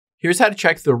Here's how to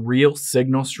check the real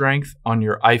signal strength on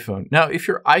your iPhone. Now, if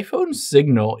your iPhone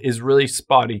signal is really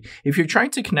spotty, if you're trying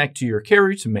to connect to your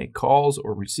carrier to make calls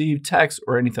or receive texts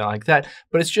or anything like that,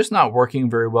 but it's just not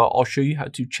working very well, I'll show you how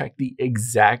to check the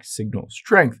exact signal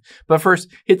strength. But first,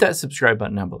 hit that subscribe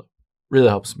button down below. Really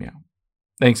helps me out.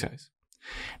 Thanks, guys.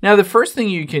 Now, the first thing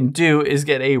you can do is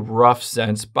get a rough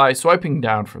sense by swiping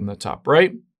down from the top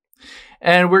right.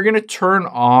 And we're going to turn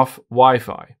off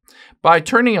Wi-Fi. By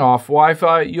turning off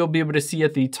Wi-Fi, you'll be able to see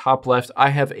at the top left, I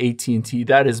have AT&T.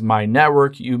 That is my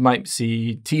network. You might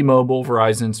see T-Mobile,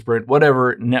 Verizon, Sprint,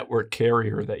 whatever network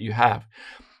carrier that you have.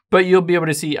 But you'll be able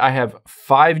to see I have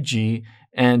 5G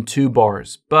and 2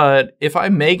 bars. But if I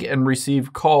make and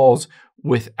receive calls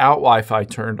without Wi-Fi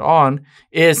turned on,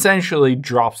 it essentially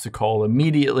drops the call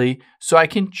immediately. So I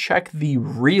can check the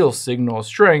real signal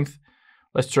strength.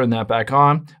 Let's turn that back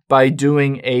on by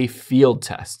doing a field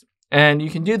test. And you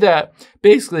can do that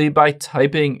basically by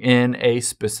typing in a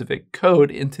specific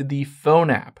code into the phone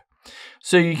app.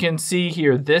 So you can see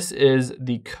here, this is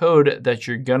the code that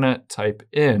you're gonna type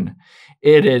in.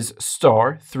 It is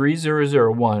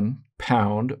 *3001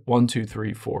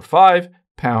 #12345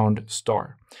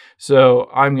 #. So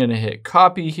I'm gonna hit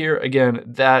copy here. Again,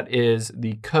 that is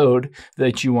the code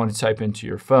that you want to type into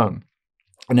your phone.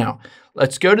 Now,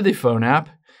 let's go to the phone app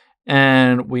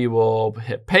and we will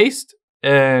hit paste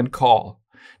and call.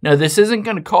 Now, this isn't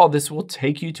going to call. This will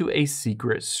take you to a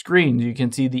secret screen. You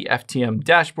can see the FTM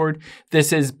dashboard.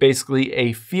 This is basically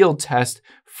a field test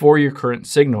for your current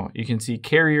signal. You can see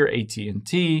carrier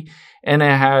AT&T, and it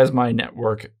has my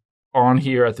network on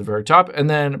here at the very top. And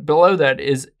then below that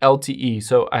is LTE.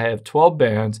 So I have 12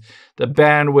 bands, the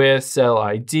bandwidth, cell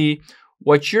ID.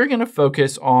 What you're going to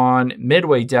focus on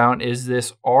midway down is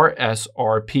this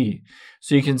RSRP.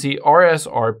 So you can see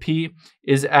RSRP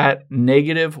is at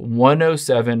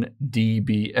 -107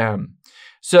 dBm.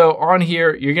 So on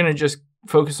here, you're going to just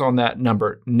focus on that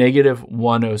number,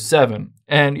 -107.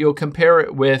 And you'll compare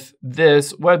it with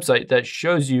this website that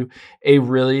shows you a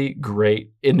really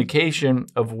great indication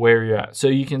of where you're at. So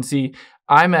you can see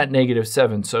I'm at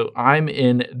 -7. So I'm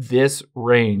in this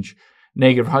range.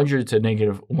 -100 to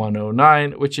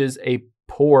 -109, which is a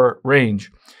poor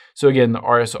range. So again, the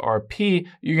RSRP,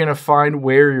 you're going to find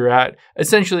where you're at.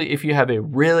 Essentially, if you have a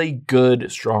really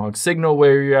good, strong signal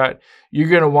where you're at, you're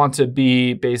going to want to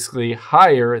be basically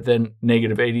higher than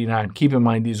 -89. Keep in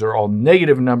mind, these are all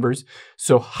negative numbers.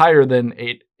 So higher than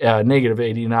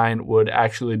 -89 would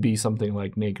actually be something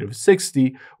like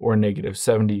 -60 or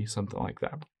 -70, something like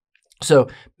that. So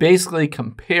basically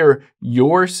compare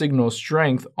your signal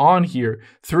strength on here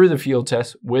through the field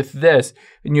test with this,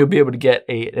 and you'll be able to get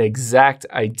an exact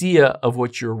idea of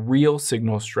what your real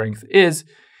signal strength is.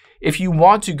 If you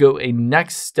want to go a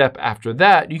next step after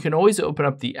that, you can always open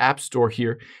up the App Store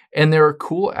here, and there are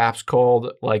cool apps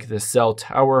called like the Cell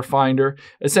Tower Finder.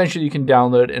 Essentially, you can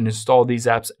download and install these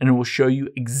apps, and it will show you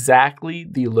exactly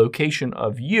the location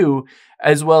of you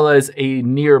as well as a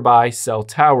nearby cell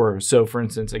tower. So for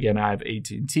instance, again, I have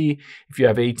AT&T. If you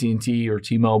have AT&T or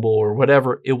T-Mobile or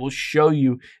whatever, it will show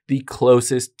you the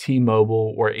closest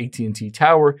T-Mobile or AT&T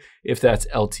tower. If that's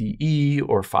LTE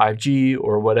or 5G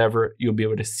or whatever, you'll be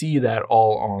able to see that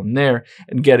all on there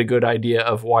and get a good idea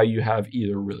of why you have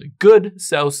either really good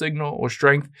cell signal or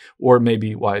strength, or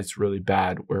maybe why it's really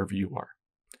bad wherever you are.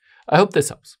 I hope this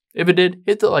helps. If it did,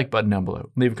 hit the like button down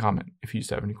below. Leave a comment if you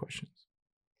have any questions.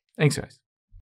 Thanks, guys.